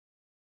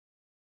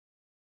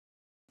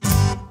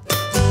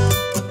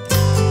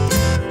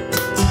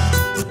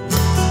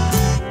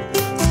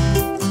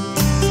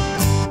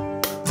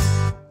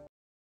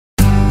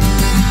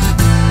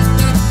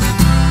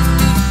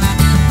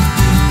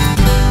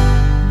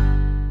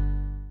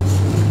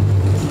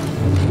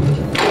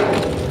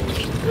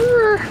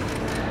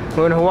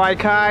We're in Hawaii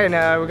Kai and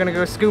we're gonna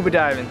go scuba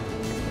diving.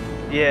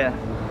 Yeah.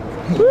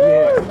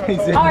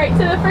 Alright,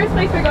 so the first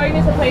place we're going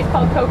is a place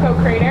called Coco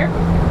Crater.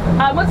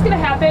 What's gonna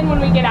happen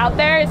when we get out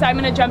there is I'm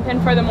gonna jump in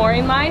for the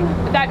mooring line.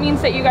 But that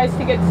means that you guys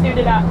to get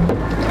suited up.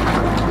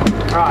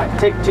 Alright,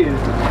 take 2.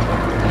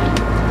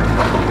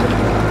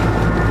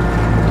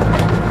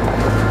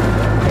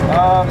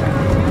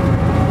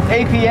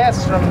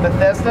 APS from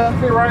Bethesda.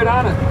 Be right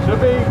on it. Should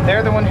be.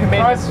 They're the one who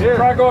made this.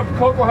 Try to go up to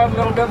Coco Head a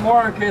little bit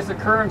more in case the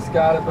current's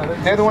got it.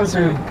 But they're the ones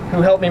who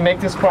helped me make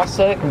this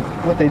prosthetic.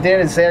 What they did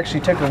is they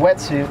actually took a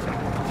wetsuit.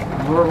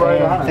 We're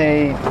right on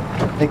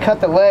it. They cut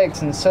the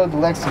legs and sewed the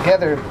legs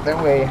together.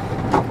 That way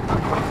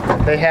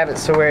they have it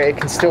so where it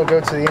can still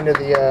go to the end of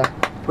the.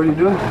 What are you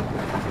doing?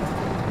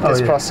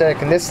 This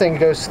prosthetic, and this thing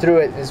goes through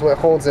it is what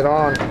holds it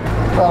on.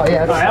 Oh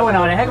yeah. Oh, that went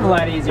on a heck of a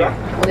lot easier.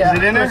 Yeah. Is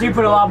it in there? You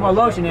put a lot more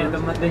lotion in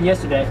it than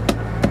yesterday.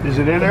 Is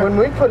it in there? When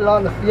we put it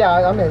on the,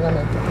 yeah, I'm in.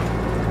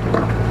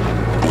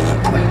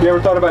 You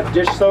ever thought about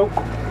dish soap?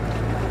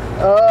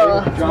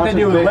 What they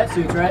do with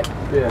wetsuits, right?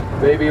 Yeah,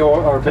 baby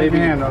or baby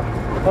hand.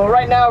 Well,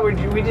 right now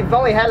we've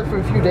only had it for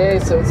a few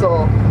days, so it's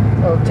all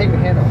take the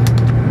hand off.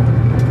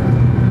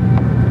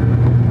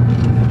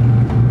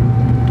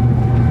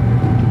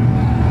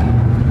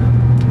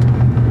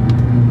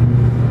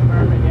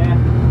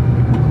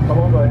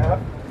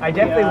 I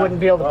definitely wouldn't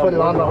be able to put it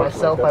on by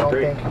myself, I don't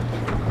think.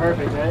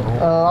 Perfect, right?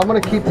 I'm going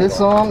to keep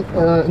this on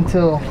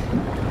until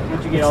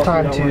it's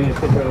time to...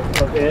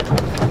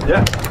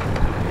 Yeah.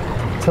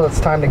 Until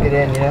it's time to get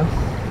in, you know?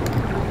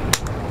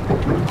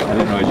 I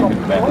didn't know you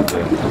could bend it.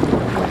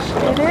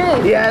 It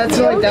is. Yeah, that's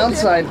the only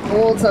downside.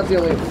 Well, it's not the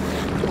only...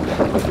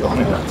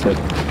 That's it.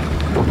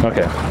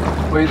 Okay.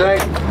 What do you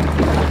think?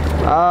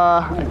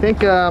 I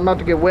think I'm about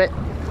to get wet.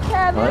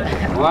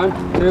 Kevin. 1,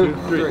 2,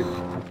 3.